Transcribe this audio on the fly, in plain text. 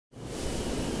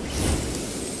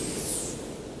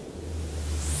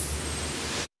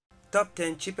Top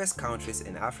 10 cheapest countries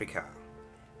in Africa.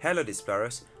 Hello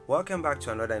explorers, welcome back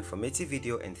to another informative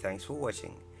video and thanks for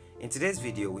watching. In today's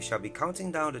video, we shall be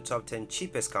counting down the top 10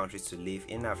 cheapest countries to live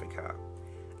in Africa.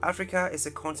 Africa is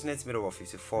a continent made up of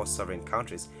 54 sovereign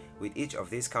countries, with each of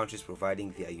these countries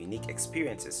providing their unique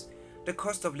experiences. The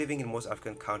cost of living in most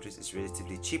African countries is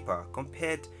relatively cheaper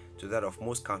compared to that of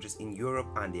most countries in Europe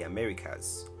and the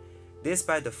Americas.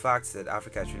 Despite the fact that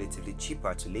Africa is relatively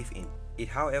cheaper to live in, it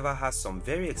however has some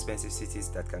very expensive cities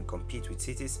that can compete with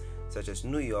cities such as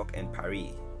New York and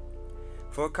Paris.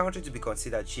 For a country to be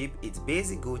considered cheap, its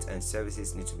basic goods and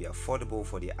services need to be affordable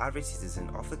for the average citizen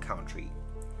of the country.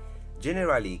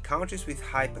 Generally, countries with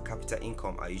high per capita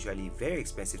income are usually very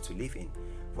expensive to live in,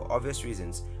 for obvious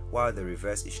reasons, while the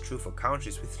reverse is true for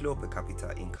countries with low per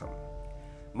capita income.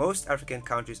 Most African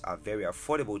countries are very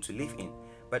affordable to live in,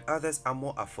 but others are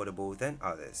more affordable than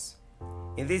others.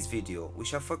 In this video, we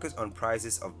shall focus on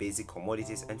prices of basic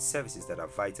commodities and services that are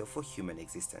vital for human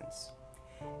existence.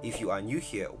 If you are new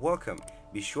here, welcome.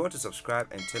 Be sure to subscribe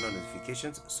and turn on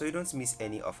notifications so you don't miss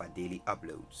any of our daily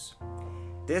uploads.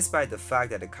 Despite the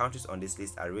fact that the countries on this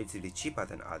list are relatively cheaper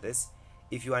than others,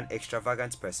 if you are an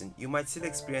extravagant person, you might still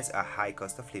experience a high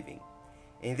cost of living.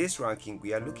 In this ranking,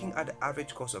 we are looking at the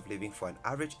average cost of living for an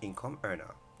average income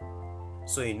earner.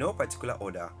 So in no particular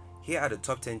order, here are the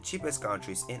top 10 cheapest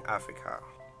countries in Africa.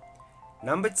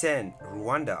 Number 10.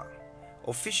 Rwanda.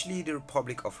 Officially the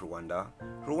Republic of Rwanda,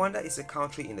 Rwanda is a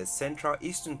country in the central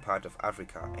eastern part of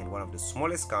Africa and one of the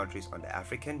smallest countries on the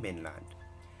African mainland.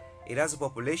 It has a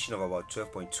population of about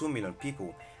 12.2 million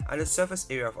people and a surface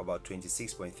area of about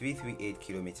 26.338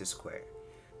 km square.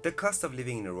 The cost of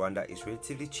living in Rwanda is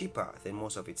relatively cheaper than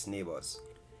most of its neighbors.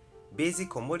 Basic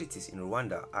commodities in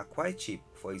Rwanda are quite cheap.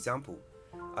 For example,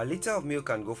 a liter of milk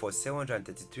can go for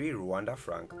 733 Rwandan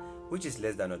Franc, which is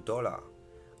less than $1.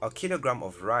 A kilogram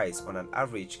of rice on an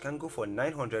average can go for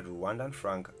 900 Rwandan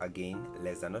Franc, again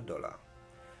less than $1.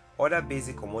 Other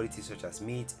basic commodities such as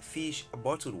meat, fish,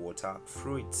 bottled water,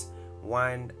 fruits,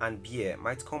 wine, and beer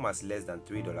might come as less than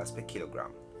 $3 per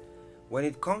kilogram. When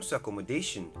it comes to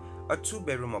accommodation, a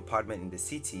two-bedroom apartment in the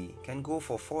city can go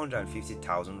for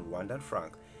 450,000 Rwandan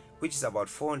Franc, which is about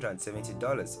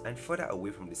 $470, and further away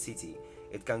from the city,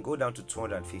 it can go down to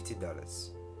 $250.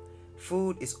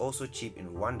 Food is also cheap in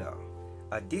Rwanda.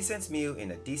 A decent meal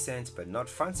in a decent but not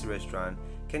fancy restaurant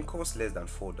can cost less than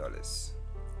 $4.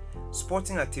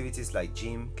 Sporting activities like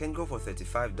gym can go for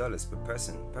 $35 per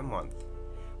person per month.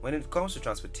 When it comes to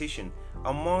transportation,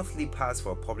 a monthly pass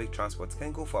for public transport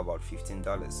can go for about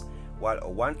 $15, while a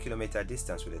 1 kilometer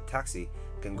distance with a taxi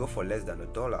can go for less than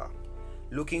 $1.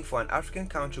 Looking for an African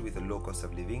country with a low cost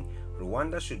of living,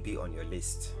 Rwanda should be on your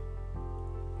list.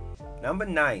 Number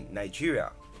 9.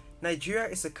 Nigeria. Nigeria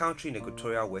is a country in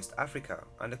Equatorial West Africa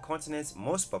and the continent's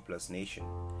most populous nation.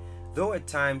 Though at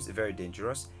times very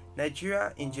dangerous,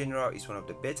 Nigeria in general is one of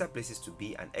the better places to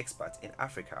be an expat in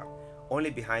Africa, only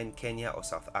behind Kenya or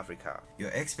South Africa. Your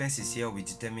expenses here will be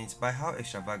determined by how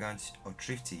extravagant or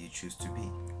thrifty you choose to be.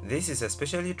 This is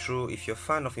especially true if you're a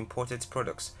fan of imported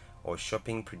products or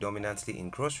shopping predominantly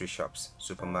in grocery shops,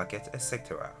 supermarkets,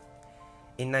 etc.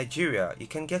 In Nigeria, you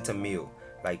can get a meal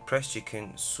like pressed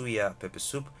chicken, suya, pepper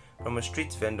soup from a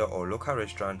street vendor or local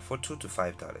restaurant for $2 to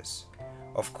 $5.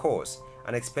 Of course,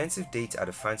 an expensive date at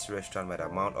a fancy restaurant might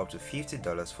amount up to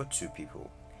 $50 for 2 people,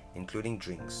 including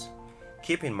drinks.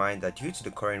 Keep in mind that due to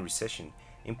the current recession,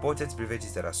 imported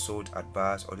beverages that are sold at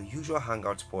bars or the usual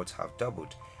hangout spots have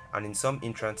doubled and in some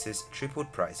instances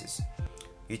tripled prices.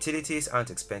 Utilities aren't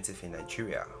expensive in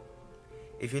Nigeria.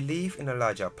 If you live in a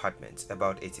larger apartment,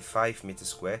 about 85 meters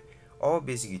square, all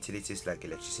basic utilities like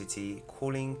electricity,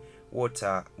 cooling,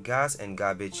 water, gas and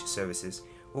garbage services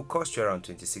will cost you around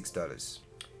 $26.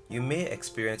 You may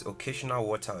experience occasional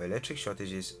water or electric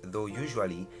shortages, though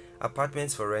usually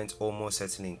apartments for rent almost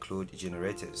certainly include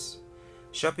generators.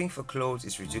 Shopping for clothes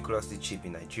is ridiculously cheap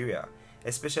in Nigeria,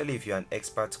 especially if you're an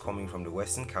expat coming from the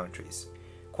Western countries.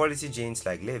 Quality jeans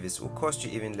like Levi's will cost you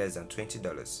even less than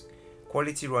 $20.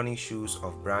 Quality running shoes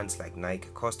of brands like Nike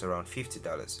cost around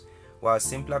 $50, while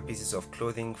simpler pieces of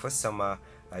clothing for summer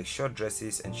like short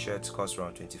dresses and shirts cost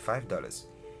around $25.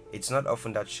 It's not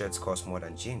often that shirts cost more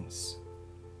than jeans.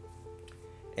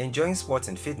 Enjoying sports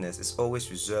and fitness is always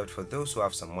reserved for those who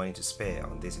have some money to spare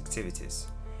on these activities,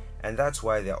 and that's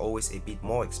why they're always a bit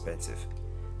more expensive.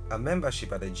 A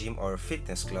membership at a gym or a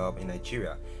fitness club in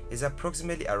Nigeria is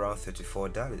approximately around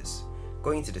 $34.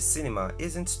 Going to the cinema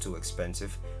isn't too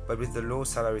expensive, but with the low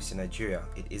salaries in Nigeria,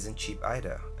 it isn't cheap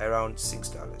either, around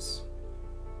 $6.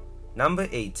 Number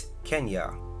 8.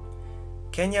 Kenya.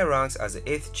 Kenya ranks as the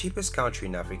 8th cheapest country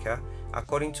in Africa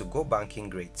according to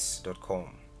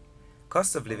GoBankingRates.com.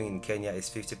 Cost of living in Kenya is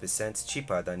 50%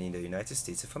 cheaper than in the United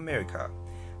States of America.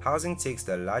 Housing takes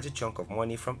the larger chunk of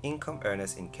money from income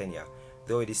earners in Kenya,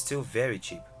 though it is still very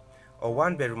cheap. A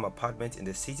one-bedroom apartment in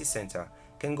the city center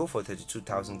can go for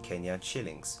 32,000 Kenyan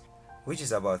shillings, which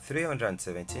is about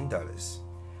 $317.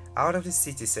 Out of the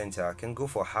city center can go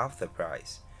for half the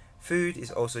price. Food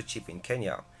is also cheap in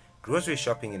Kenya. Grocery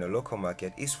shopping in a local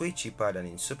market is way cheaper than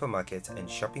in supermarkets and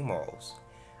shopping malls.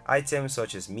 Items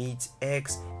such as meat,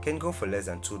 eggs can go for less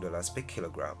than $2 per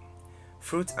kilogram.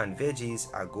 Fruit and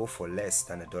veggies go for less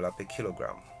than $1 per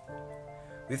kilogram.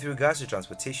 With regards to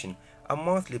transportation, a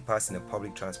monthly pass in a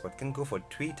public transport can go for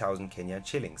 3,000 Kenyan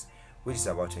shillings, which is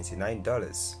about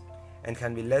 $29, and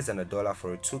can be less than $1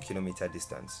 for a 2-kilometer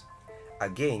distance.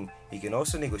 Again, you can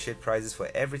also negotiate prices for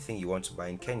everything you want to buy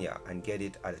in Kenya and get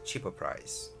it at a cheaper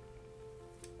price.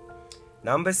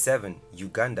 Number 7.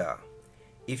 Uganda.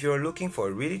 If you're looking for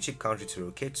a really cheap country to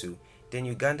relocate to, then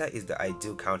Uganda is the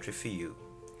ideal country for you.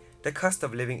 The cost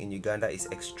of living in Uganda is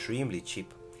extremely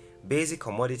cheap. Basic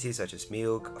commodities such as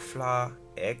milk, flour,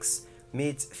 eggs,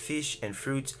 meat, fish, and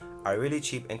fruit are really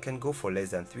cheap and can go for less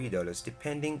than $3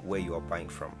 depending where you are buying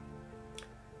from.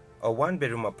 A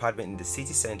one-bedroom apartment in the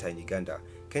city center in Uganda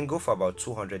can go for about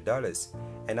 $200,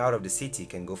 and out of the city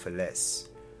can go for less.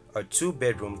 A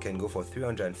two-bedroom can go for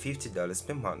 $350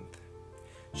 per month.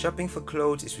 Shopping for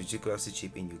clothes is ridiculously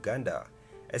cheap in Uganda,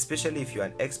 especially if you're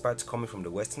an expat coming from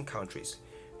the Western countries.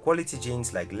 Quality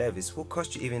jeans like Levi's will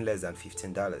cost you even less than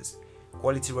 $15.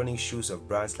 Quality running shoes of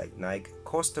brands like Nike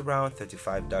cost around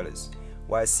 $35,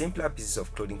 while simpler pieces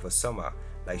of clothing for summer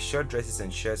like short dresses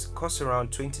and shirts cost around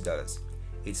 $20.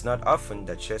 It's not often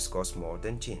that shirts cost more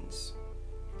than jeans.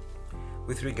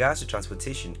 With regards to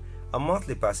transportation, a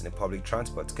monthly pass in a public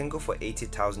transport can go for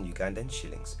 80,000 Ugandan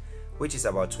shillings, which is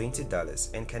about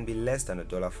 $20 and can be less than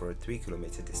 $1 for a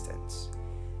 3-kilometer distance.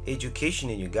 Education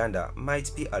in Uganda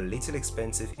might be a little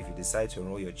expensive if you decide to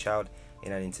enroll your child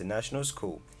in an international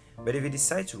school, but if you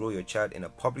decide to enroll your child in a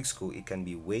public school, it can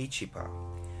be way cheaper.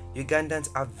 Ugandans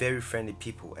are very friendly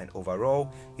people, and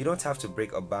overall, you don't have to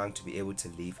break a bank to be able to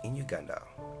live in Uganda.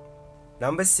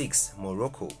 Number 6.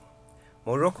 Morocco.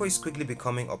 Morocco is quickly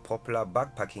becoming a popular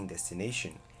backpacking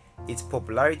destination. Its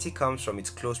popularity comes from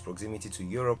its close proximity to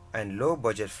Europe and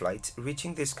low-budget flights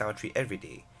reaching this country every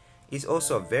day. It's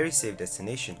also a very safe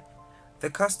destination. The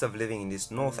cost of living in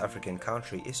this North African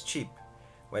country is cheap.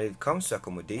 When it comes to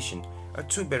accommodation, a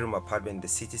 2-bedroom apartment in the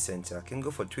city center can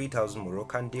go for 3,000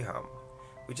 Moroccan dirham,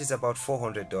 which is about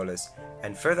 $400,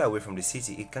 and further away from the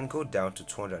city it can go down to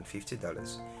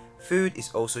 $250. Food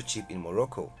is also cheap in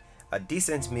Morocco. A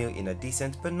decent meal in a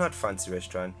decent but not fancy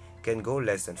restaurant can go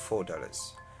less than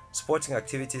 $4. Sporting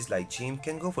activities like gym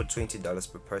can go for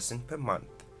 $20 per person per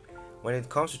month. When it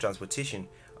comes to transportation,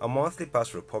 a monthly pass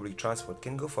for public transport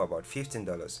can go for about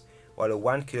 $15, while a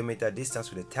 1-kilometer distance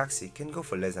with a taxi can go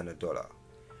for less than $1.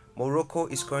 Morocco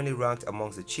is currently ranked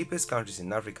amongst the cheapest countries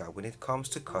in Africa when it comes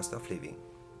to cost of living.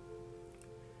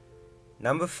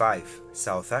 Number 5.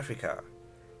 South Africa.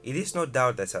 It is no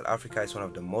doubt that South Africa is one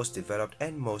of the most developed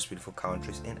and most beautiful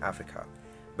countries in Africa,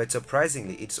 but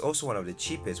surprisingly it's also one of the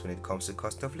cheapest when it comes to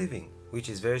cost of living, which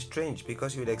is very strange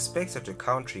because you would expect such a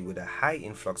country with a high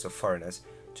influx of foreigners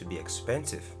to be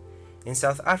expensive. In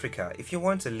South Africa, if you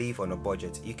want to live on a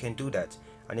budget, you can do that,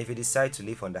 and if you decide to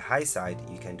live on the high side,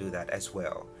 you can do that as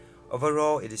well.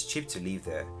 Overall, it is cheap to live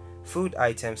there. Food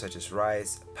items such as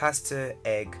rice, pasta,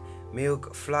 egg,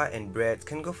 milk, flour and bread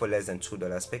can go for less than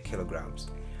 $2 per kilogram.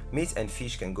 Meat and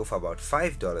fish can go for about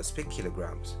 $5 per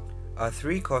kilogram. A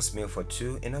 3-course meal for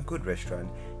 2 in a good restaurant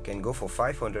can go for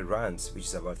 500 rands, which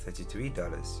is about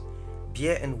 $33.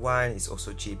 Beer and wine is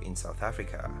also cheap in South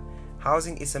Africa.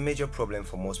 Housing is a major problem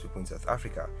for most people in South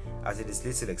Africa, as it is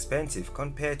little expensive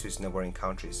compared to its neighboring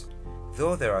countries.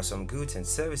 Though there are some goods and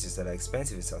services that are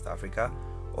expensive in South Africa,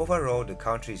 overall the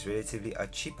country is relatively a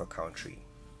cheaper country.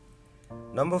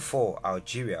 Number 4.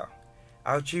 Algeria.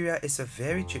 Algeria is a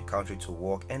very cheap country to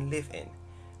work and live in.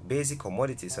 Basic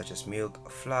commodities such as milk,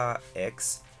 flour,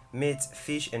 eggs, meat,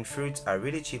 fish and fruit are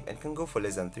really cheap and can go for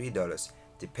less than $3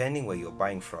 depending where you're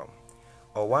buying from.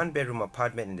 A 1-bedroom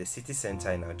apartment in the city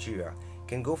center in Algeria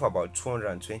can go for about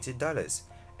 $220,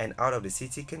 and out of the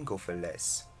city can go for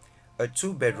less. A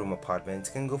 2-bedroom apartment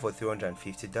can go for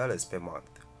 $350 per month.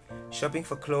 Shopping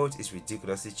for clothes is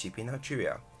ridiculously cheap in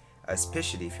Algeria,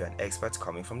 especially if you're an expat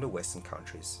coming from the Western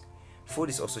countries. Food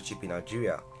is also cheap in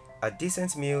Algeria. A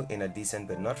decent meal in a decent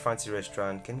but not fancy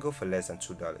restaurant can go for less than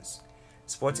 $2.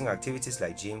 Sporting activities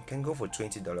like gym can go for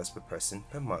 $20 per person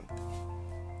per month.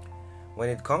 When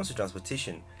it comes to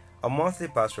transportation, a monthly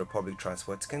pass for public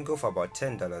transport can go for about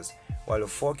 $10, while a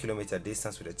 4-kilometer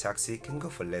distance with a taxi can go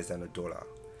for less than $1.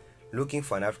 Looking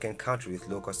for an African country with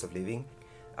low cost of living?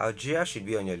 Algeria should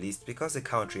be on your list because the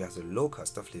country has a low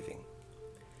cost of living.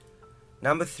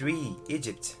 Number 3.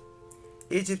 Egypt.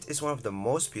 Egypt is one of the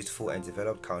most beautiful and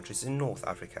developed countries in North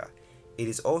Africa. It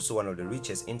is also one of the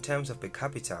richest in terms of per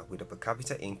capita, with a per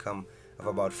capita income of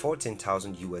about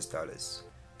 $14,000.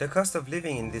 The cost of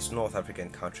living in this North African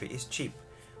country is cheap.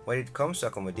 When it comes to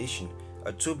accommodation,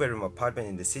 a 2-bedroom apartment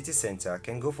in the city center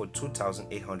can go for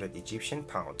 2,800 Egyptian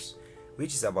pounds,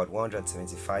 which is about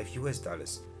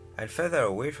 $175, and further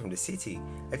away from the city,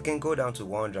 it can go down to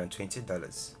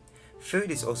 $120.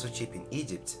 Food is also cheap in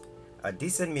Egypt. A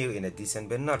decent meal in a decent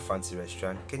but not fancy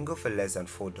restaurant can go for less than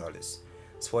 $4.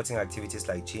 Sporting activities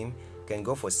like gym can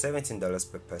go for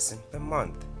 $17 per person per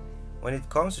month. When it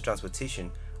comes to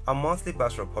transportation, a monthly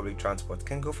bus or public transport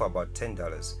can go for about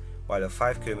 $10, while a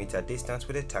 5-kilometer distance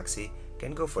with a taxi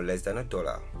can go for less than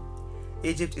 $1.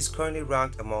 Egypt is currently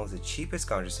ranked among the cheapest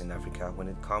countries in Africa when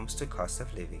it comes to cost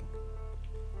of living.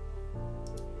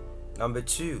 Number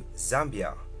 2.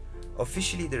 Zambia.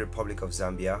 Officially, the Republic of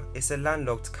Zambia is a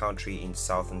landlocked country in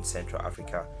southern Central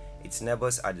Africa. Its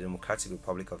neighbors are the Democratic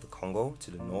Republic of the Congo to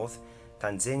the north,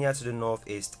 Tanzania to the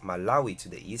northeast, Malawi to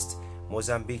the east,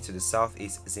 Mozambique to the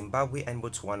southeast, Zimbabwe and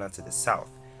Botswana to the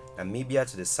south, Namibia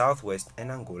to the southwest,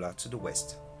 and Angola to the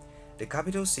west. The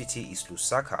capital city is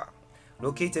Lusaka,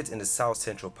 located in the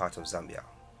south-central part of Zambia.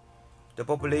 The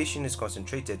population is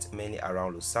concentrated mainly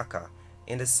around Lusaka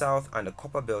in the south and the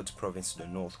Copperbelt province to the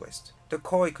northwest, the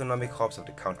core economic hubs of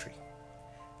the country.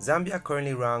 Zambia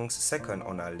currently ranks second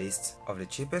on our list of the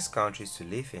cheapest countries to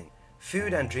live in.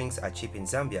 Food and drinks are cheap in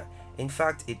Zambia. In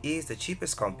fact, it is the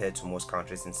cheapest compared to most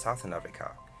countries in Southern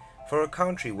Africa. For a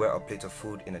country where a plate of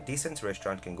food in a decent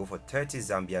restaurant can go for 30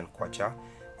 Zambian kwacha,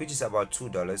 which is about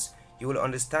 $2, you will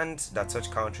understand that such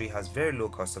country has very low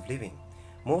cost of living.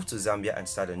 Move to Zambia and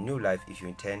start a new life if you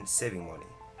intend saving money.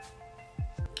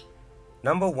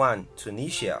 Number 1.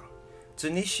 Tunisia.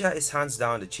 Tunisia is hands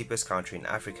down the cheapest country in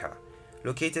Africa.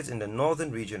 Located in the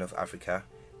northern region of Africa,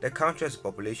 the country has a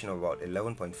population of about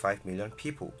 11.5 million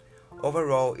people.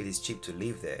 Overall, it is cheap to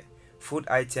live there. Food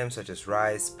items such as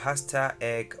rice, pasta,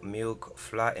 egg, milk,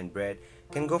 flour and bread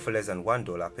can go for less than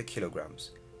 $1 per kilogram.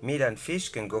 Meat and fish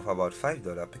can go for about $5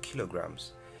 per kilogram.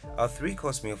 A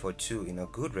 3-course meal for 2 in a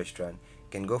good restaurant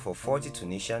can go for 40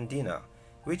 Tunisian dinar,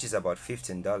 which is about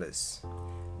 $15.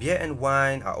 Beer and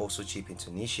wine are also cheap in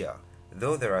Tunisia.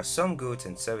 Though there are some goods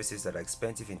and services that are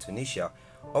expensive in Tunisia,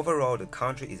 overall the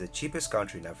country is the cheapest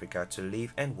country in Africa to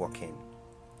live and work in.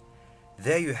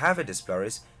 There you have it,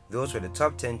 explorers. Those were the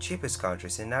top 10 cheapest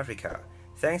countries in Africa.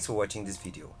 Thanks for watching this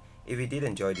video. If you did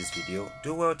enjoy this video,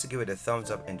 do well to give it a thumbs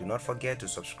up and do not forget to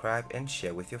subscribe and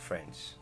share with your friends.